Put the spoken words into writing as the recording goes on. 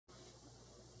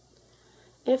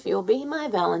if you'll be my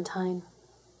Valentine.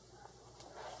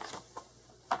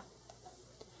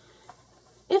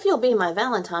 If you'll be my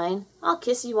Valentine, I'll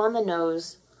kiss you on the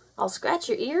nose. I'll scratch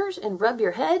your ears and rub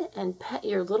your head and pet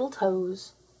your little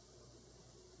toes.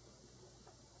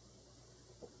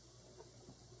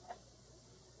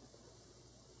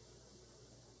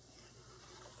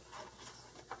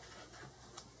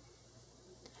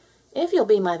 If you'll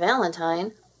be my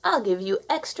Valentine, I'll give you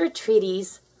extra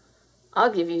treaties.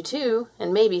 I'll give you 2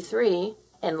 and maybe 3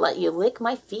 and let you lick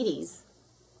my feeties.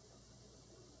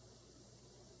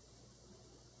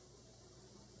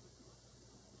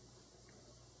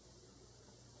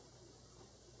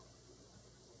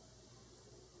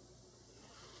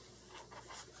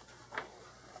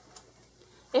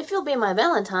 If you'll be my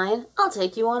Valentine, I'll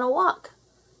take you on a walk.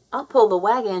 I'll pull the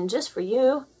wagon just for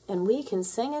you, and we can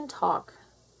sing and talk.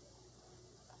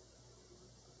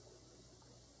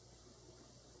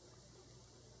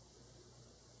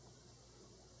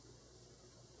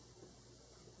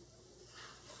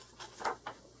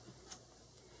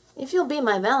 If you'll be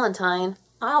my Valentine,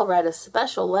 I'll write a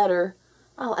special letter.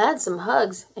 I'll add some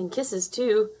hugs and kisses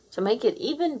too to make it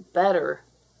even better.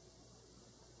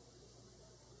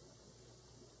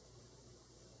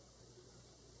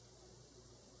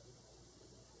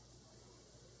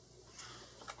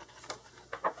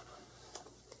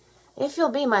 If you'll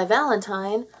be my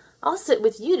Valentine, I'll sit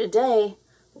with you today.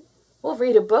 We'll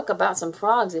read a book about some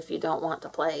frogs if you don't want to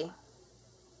play.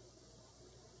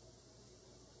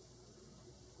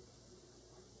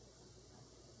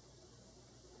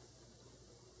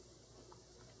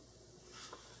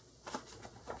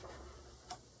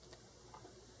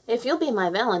 If you'll be my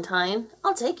Valentine,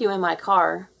 I'll take you in my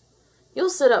car. You'll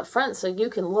sit up front so you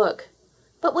can look,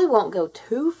 but we won't go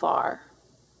too far.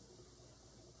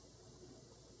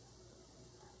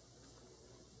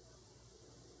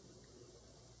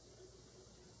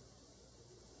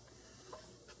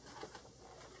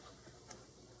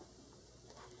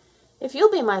 If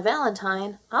you'll be my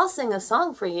Valentine, I'll sing a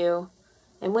song for you.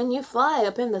 And when you fly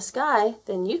up in the sky,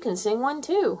 then you can sing one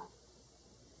too.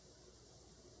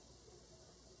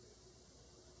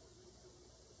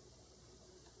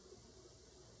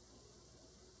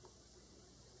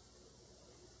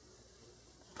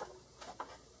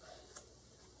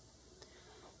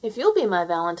 If you'll be my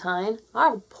Valentine,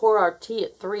 I'll pour our tea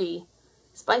at 3.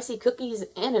 Spicy cookies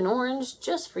and an orange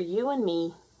just for you and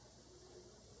me.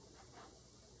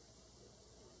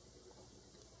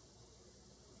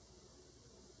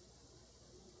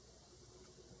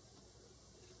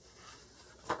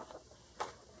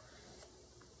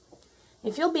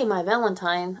 If you'll be my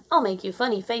Valentine, I'll make you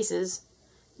funny faces.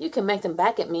 You can make them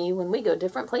back at me when we go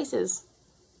different places.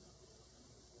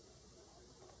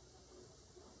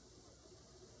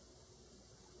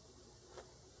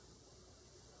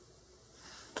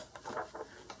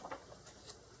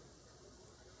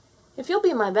 If you'll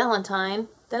be my Valentine,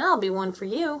 then I'll be one for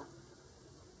you.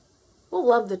 We'll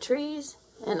love the trees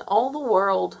and all the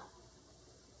world.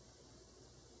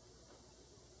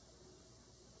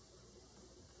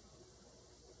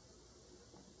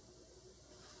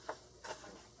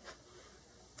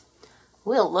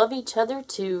 We'll love each other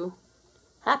too.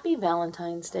 Happy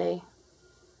Valentine's Day.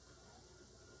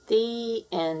 The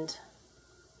end.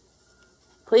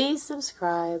 Please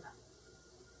subscribe.